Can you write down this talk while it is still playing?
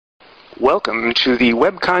Welcome to the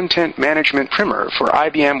Web Content Management Primer for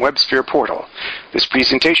IBM Websphere Portal. This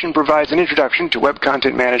presentation provides an introduction to web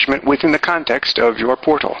content management within the context of your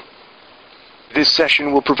portal. This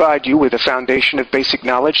session will provide you with a foundation of basic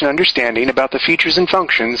knowledge and understanding about the features and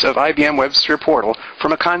functions of IBM Websphere Portal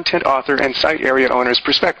from a content author and site area owner's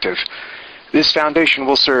perspective. This foundation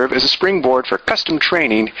will serve as a springboard for custom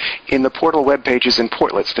training in the portal web pages and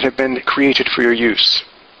portlets that have been created for your use.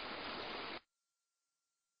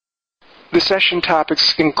 The session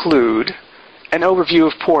topics include an overview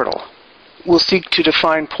of Portal. We'll seek to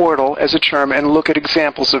define Portal as a term and look at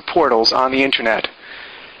examples of portals on the Internet.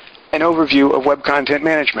 An overview of Web Content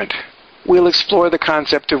Management. We'll explore the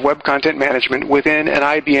concept of Web Content Management within an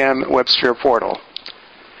IBM Websphere Portal.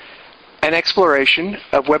 An exploration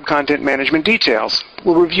of Web Content Management details.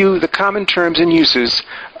 We'll review the common terms and uses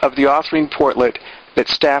of the authoring portlet that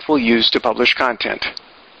staff will use to publish content.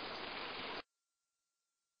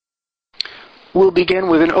 We'll begin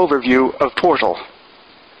with an overview of Portal.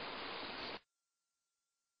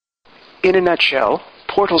 In a nutshell,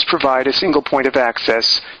 portals provide a single point of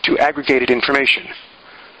access to aggregated information.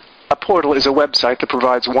 A portal is a website that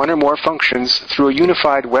provides one or more functions through a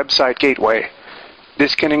unified website gateway.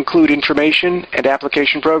 This can include information and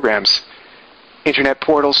application programs. Internet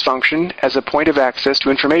portals function as a point of access to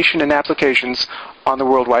information and applications on the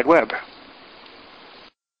World Wide Web.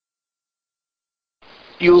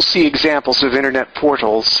 You'll see examples of Internet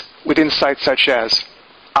portals within sites such as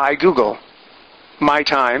iGoogle,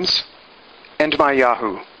 MyTimes, and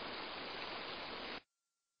MyYahoo.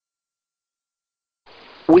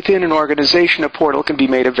 Within an organization, a portal can be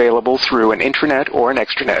made available through an intranet or an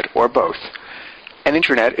extranet, or both. An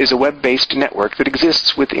intranet is a web-based network that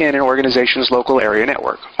exists within an organization's local area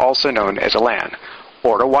network, also known as a LAN,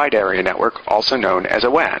 or a wide area network, also known as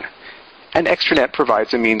a WAN. An extranet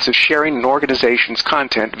provides a means of sharing an organization's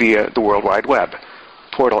content via the World Wide Web.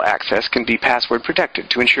 Portal access can be password protected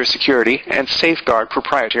to ensure security and safeguard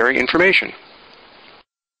proprietary information.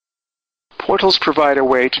 Portals provide a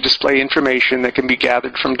way to display information that can be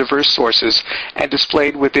gathered from diverse sources and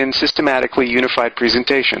displayed within systematically unified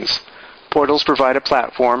presentations. Portals provide a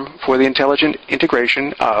platform for the intelligent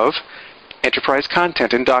integration of enterprise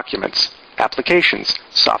content and documents, applications,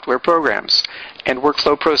 software programs, and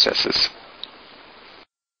workflow processes.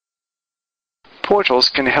 Portals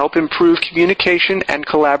can help improve communication and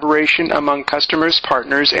collaboration among customers,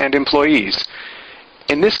 partners, and employees.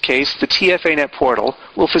 In this case, the TFAnet portal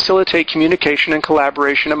will facilitate communication and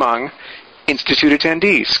collaboration among Institute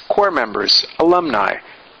attendees, core members, alumni,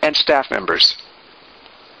 and staff members.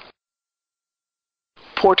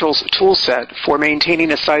 Portal's toolset for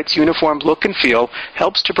maintaining a site's uniform look and feel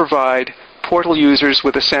helps to provide Portal users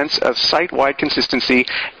with a sense of site-wide consistency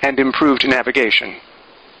and improved navigation.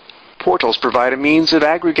 Portals provide a means of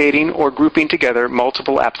aggregating or grouping together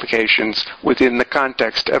multiple applications within the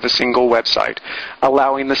context of a single website,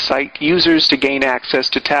 allowing the site users to gain access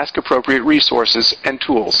to task-appropriate resources and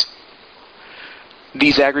tools.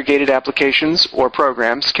 These aggregated applications or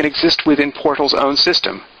programs can exist within Portal's own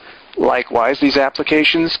system. Likewise, these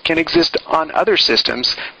applications can exist on other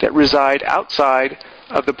systems that reside outside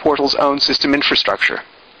of the portal's own system infrastructure.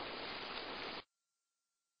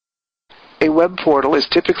 A web portal is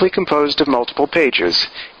typically composed of multiple pages.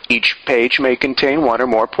 Each page may contain one or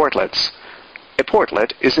more portlets. A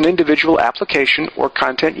portlet is an individual application or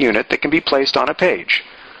content unit that can be placed on a page.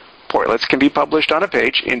 Portlets can be published on a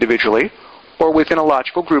page individually or within a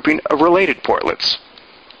logical grouping of related portlets.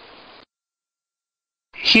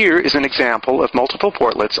 Here is an example of multiple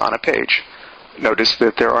portlets on a page. Notice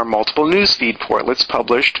that there are multiple newsfeed portlets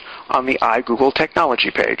published on the iGoogle technology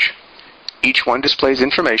page. Each one displays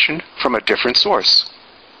information from a different source.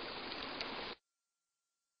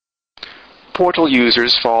 Portal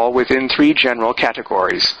users fall within three general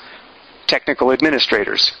categories: technical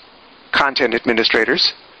administrators, content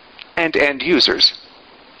administrators, and end users.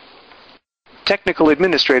 Technical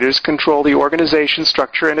administrators control the organization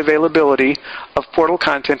structure and availability of portal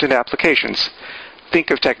content and applications. Think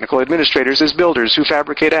of technical administrators as builders who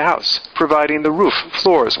fabricate a house, providing the roof,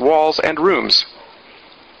 floors, walls, and rooms.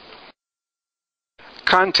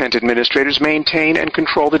 Content administrators maintain and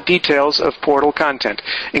control the details of portal content,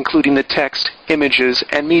 including the text, images,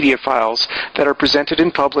 and media files that are presented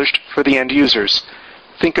and published for the end users.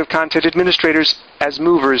 Think of content administrators as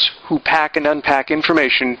movers who pack and unpack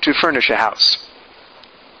information to furnish a house.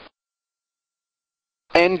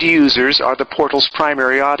 End users are the portal's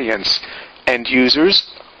primary audience. End users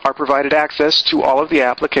are provided access to all of the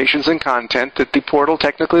applications and content that the portal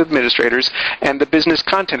technical administrators and the business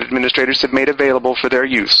content administrators have made available for their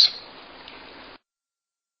use.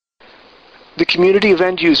 The community of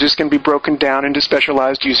end users can be broken down into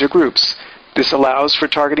specialized user groups. This allows for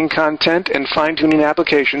targeting content and fine-tuning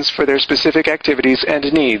applications for their specific activities and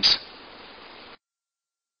needs.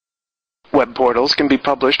 Web portals can be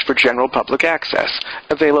published for general public access,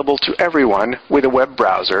 available to everyone with a web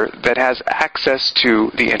browser that has access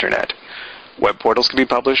to the Internet. Web portals can be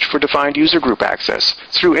published for defined user group access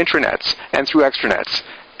through intranets and through extranets,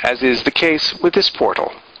 as is the case with this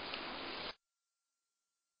portal.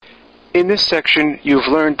 In this section, you've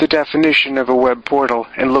learned the definition of a web portal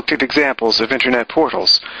and looked at examples of Internet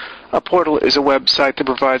portals. A portal is a website that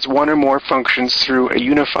provides one or more functions through a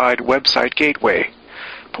unified website gateway.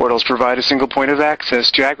 Portals provide a single point of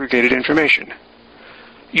access to aggregated information.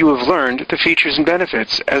 You have learned the features and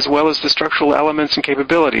benefits, as well as the structural elements and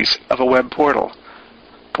capabilities of a web portal.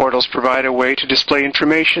 Portals provide a way to display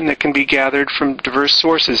information that can be gathered from diverse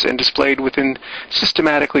sources and displayed within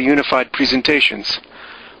systematically unified presentations.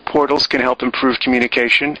 Portals can help improve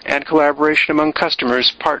communication and collaboration among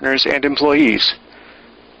customers, partners, and employees.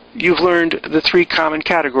 You've learned the three common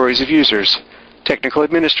categories of users: technical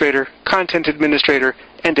administrator, content administrator,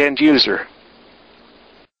 and end user.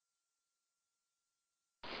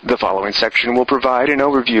 The following section will provide an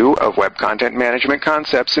overview of web content management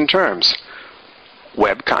concepts and terms.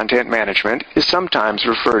 Web content management is sometimes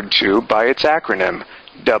referred to by its acronym,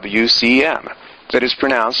 WCM, that is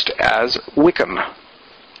pronounced as WCM.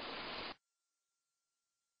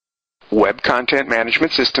 Web content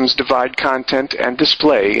management systems divide content and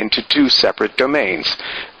display into two separate domains.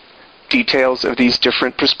 Details of these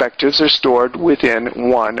different perspectives are stored within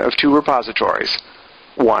one of two repositories.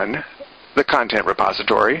 1, the content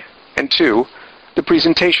repository, and 2, the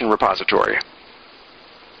presentation repository.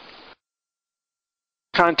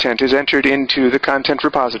 Content is entered into the content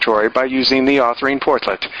repository by using the authoring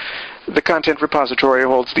portlet. The content repository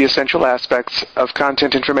holds the essential aspects of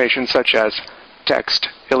content information such as text,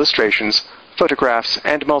 illustrations, photographs,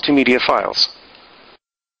 and multimedia files.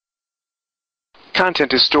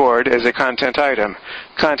 Content is stored as a content item.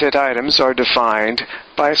 Content items are defined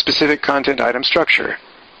by a specific content item structure.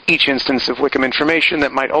 Each instance of WCM information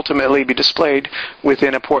that might ultimately be displayed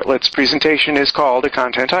within a portlet's presentation is called a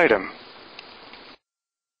content item.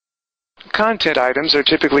 Content items are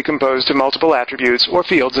typically composed of multiple attributes or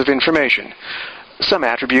fields of information. Some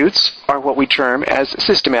attributes are what we term as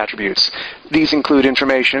system attributes. These include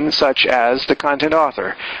information such as the content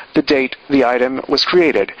author, the date the item was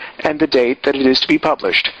created, and the date that it is to be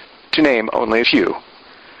published, to name only a few.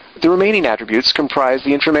 The remaining attributes comprise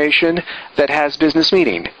the information that has business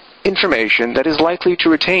meaning, information that is likely to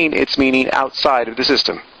retain its meaning outside of the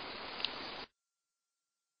system.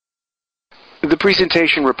 The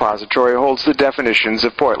presentation repository holds the definitions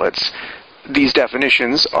of portlets. These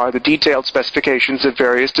definitions are the detailed specifications of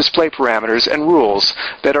various display parameters and rules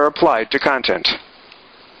that are applied to content.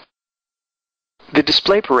 The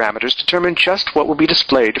display parameters determine just what will be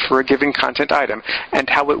displayed for a given content item and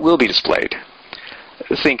how it will be displayed.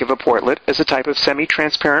 Think of a portlet as a type of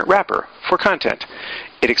semi-transparent wrapper for content.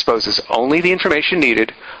 It exposes only the information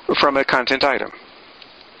needed from a content item.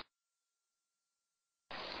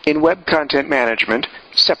 In web content management,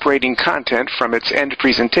 separating content from its end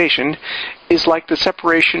presentation is like the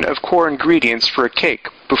separation of core ingredients for a cake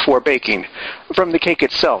before baking from the cake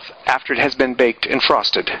itself after it has been baked and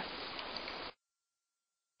frosted.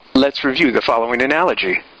 Let's review the following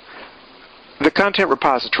analogy. The content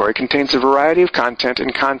repository contains a variety of content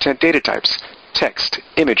and content data types: text,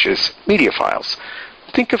 images, media files.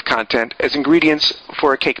 Think of content as ingredients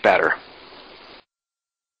for a cake batter.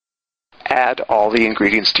 Add all the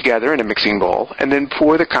ingredients together in a mixing bowl and then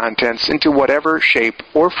pour the contents into whatever shape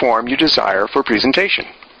or form you desire for presentation.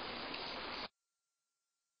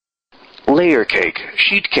 Layer cake,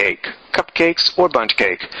 sheet cake, cupcakes, or bundt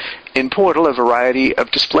cake. In Portal, a variety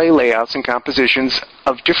of display layouts and compositions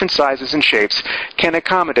of different sizes and shapes can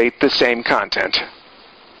accommodate the same content.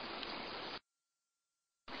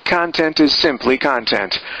 Content is simply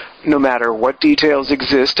content. No matter what details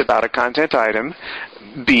exist about a content item,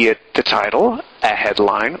 be it the title, a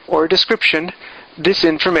headline, or a description, this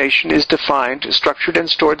information is defined, structured, and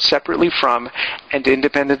stored separately from and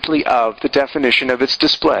independently of the definition of its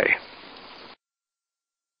display.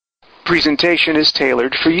 Presentation is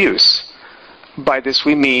tailored for use. By this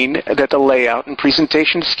we mean that the layout and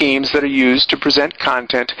presentation schemes that are used to present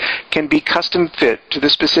content can be custom fit to the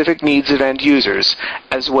specific needs of end users,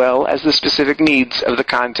 as well as the specific needs of the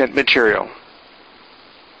content material.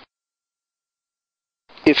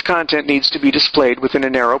 If content needs to be displayed within a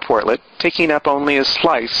narrow portlet, taking up only a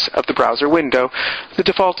slice of the browser window, the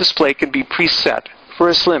default display can be preset for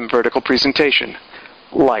a slim vertical presentation.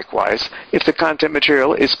 Likewise, if the content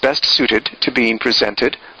material is best suited to being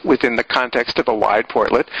presented within the context of a wide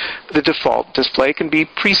portlet, the default display can be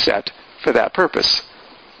preset for that purpose.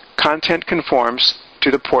 Content conforms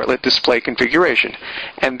to the portlet display configuration,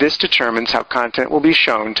 and this determines how content will be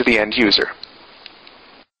shown to the end user.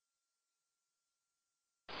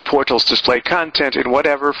 Portals display content in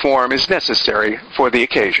whatever form is necessary for the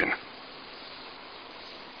occasion.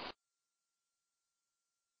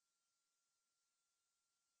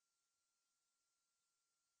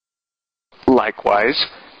 Likewise,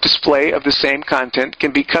 display of the same content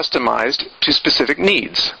can be customized to specific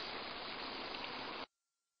needs.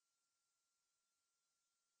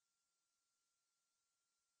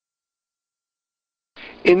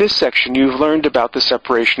 In this section, you've learned about the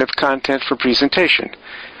separation of content for presentation,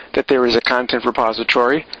 that there is a content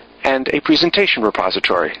repository and a presentation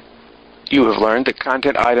repository. You have learned that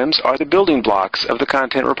content items are the building blocks of the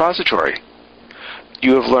content repository.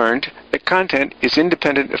 You have learned that content is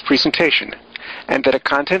independent of presentation, and that a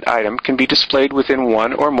content item can be displayed within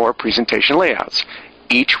one or more presentation layouts,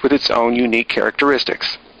 each with its own unique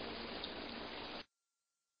characteristics.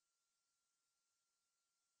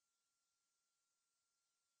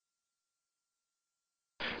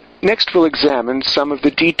 Next, we'll examine some of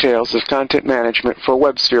the details of content management for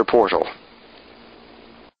Websphere Portal.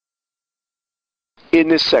 In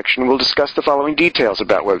this section, we'll discuss the following details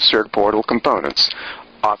about Websphere Portal components: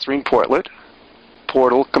 authoring portlet,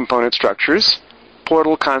 portal component structures,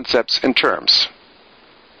 portal concepts and terms.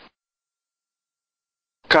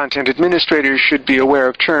 Content administrators should be aware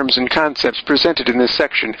of terms and concepts presented in this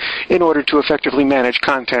section in order to effectively manage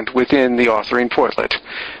content within the authoring portlet.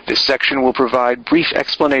 This section will provide brief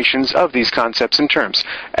explanations of these concepts and terms,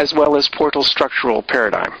 as well as portal structural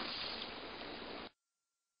paradigm.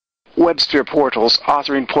 Websphere Portal's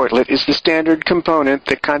authoring portlet is the standard component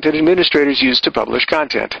that content administrators use to publish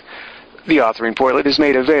content. The authoring portlet is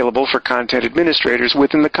made available for content administrators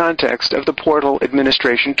within the context of the portal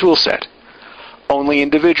administration toolset. Only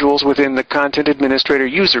individuals within the Content Administrator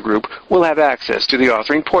user group will have access to the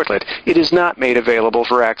authoring portlet. It is not made available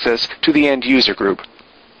for access to the end user group.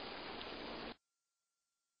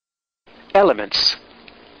 Elements.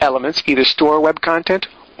 Elements either store web content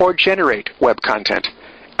or generate web content.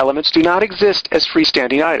 Elements do not exist as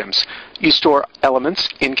freestanding items. You store elements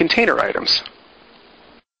in container items.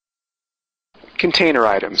 Container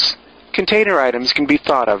items. Container items can be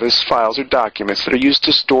thought of as files or documents that are used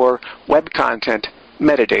to store web content,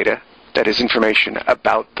 metadata, that is information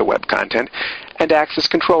about the web content, and access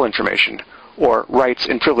control information, or rights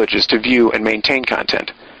and privileges to view and maintain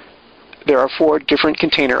content. There are 4 different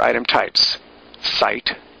container item types: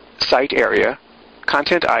 site, site area,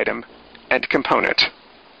 content item, and component.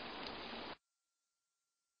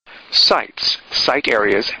 Sites, site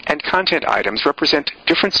areas, and content items represent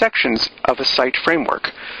different sections of a site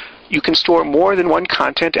framework. You can store more than one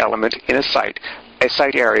content element in a site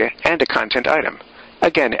area, and a content item.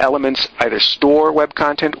 Again, elements either store web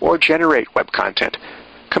content or generate web content.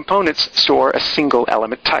 Components store a single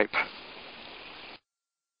element type.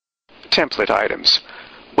 Template items.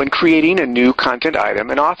 When creating a new content item,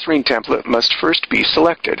 an authoring template must first be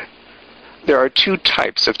selected. There are 2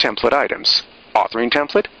 types of template items: authoring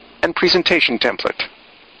template and presentation template.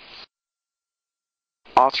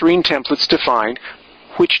 Authoring templates define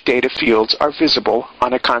which data fields are visible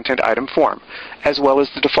on a content item form, as well as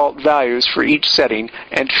the default values for each setting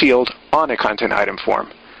and field on a content item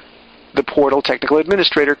form. The Portal Technical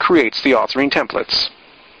Administrator creates the authoring templates.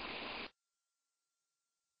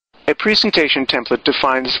 A presentation template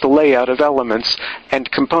defines the layout of elements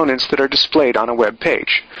and components that are displayed on a web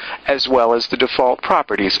page, as well as the default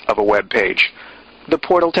properties of a web page. The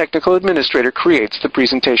Portal Technical Administrator creates the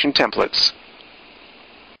presentation templates.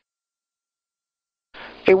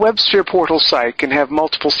 A Websphere Portal site can have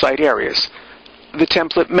multiple site areas. The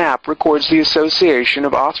template map records the association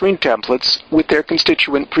of authoring templates with their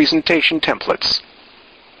constituent presentation templates.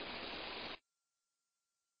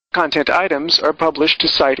 Content items are published to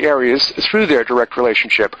site areas through their direct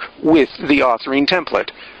relationship with the authoring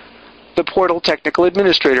template. The Portal Technical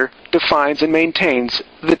Administrator defines and maintains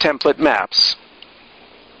the template maps.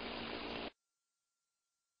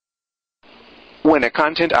 When a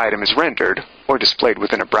content item is rendered, or displayed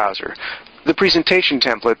within a browser, the presentation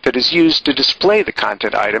template that is used to display the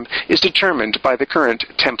content item is determined by the current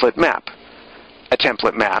template map. A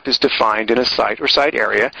template map is defined in a site or site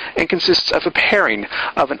area and consists of a pairing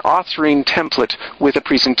of an authoring template with a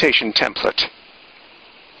presentation template.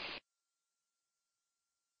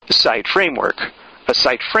 Site framework. A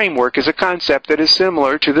site framework is a concept that is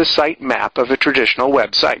similar to the site map of a traditional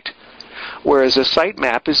website. whereas a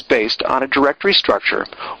sitemap is based on a directory structure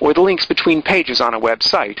or the links between pages on a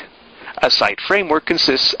website. A site framework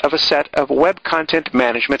consists of a set of web content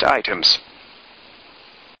management items.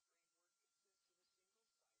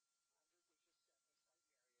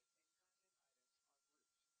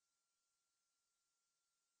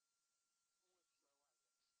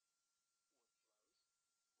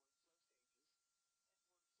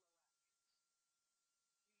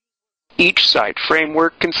 Each site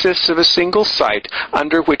framework consists of a single site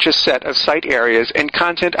under which a set of site areas and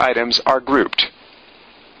content items are grouped.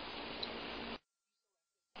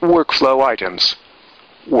 Workflow items,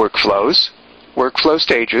 workflows, workflow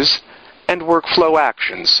stages, and workflow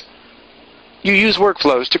actions. You use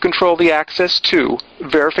workflows to control the access to,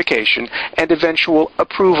 verification, and eventual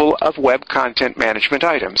approval of web content management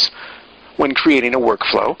items. When creating a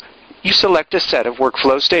workflow, you select a set of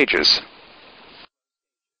workflow stages.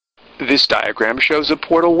 This diagram shows a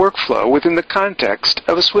portal workflow within the context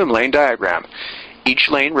of a swim lane diagram. Each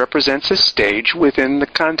lane represents a stage within the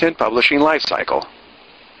content publishing lifecycle.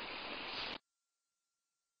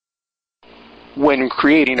 When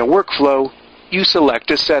creating a workflow, you select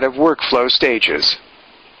a set of workflow stages.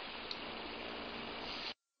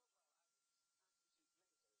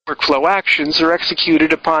 Workflow actions are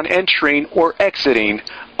executed upon entering or exiting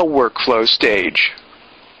a workflow stage.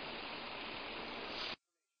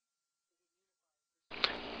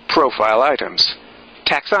 Profile items.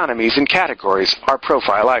 Taxonomies and categories are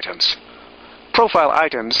profile items. Profile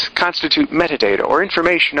items constitute metadata or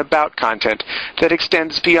information about content that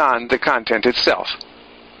extends beyond the content itself.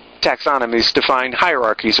 Taxonomies define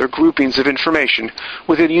hierarchies or groupings of information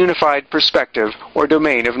within a unified perspective or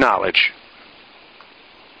domain of knowledge.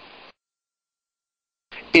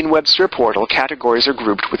 In Webshpere Portal, categories are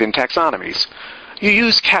grouped within taxonomies. You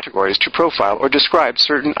use categories to profile or describe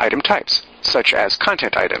certain item types, such as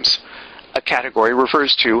content items. A category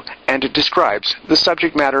refers to and describes the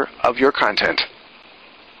subject matter of your content.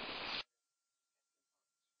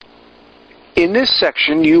 In this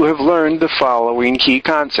section, you have learned the following key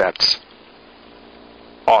concepts: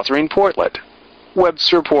 authoring portlet,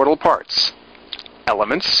 Webshpere Portal parts,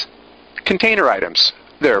 elements, container items,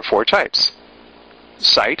 there are 4 types,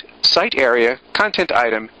 site, site area, content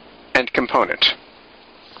item, and component.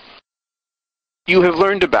 You have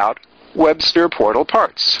learned about Webshpere Portal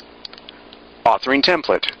parts, authoring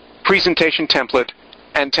template, presentation template,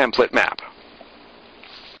 and template map.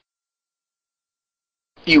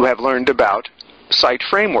 You have learned about site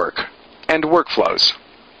framework and workflows.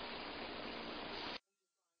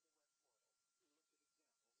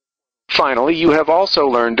 Finally, you have also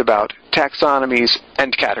learned about taxonomies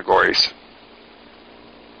and categories.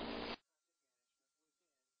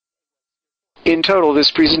 In total,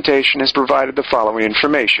 this presentation has provided the following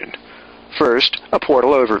information. First, a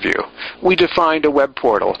portal overview. We defined a web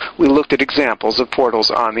portal. We looked at examples of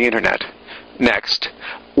portals on the Internet. Next,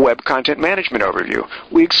 web content management overview.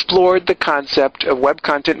 We explored the concept of web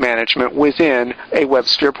content management within a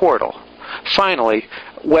Webshpere portal. Finally,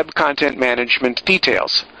 web content management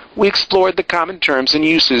details. We explored the common terms and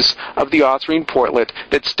uses of the authoring portlet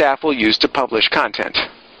that staff will use to publish content.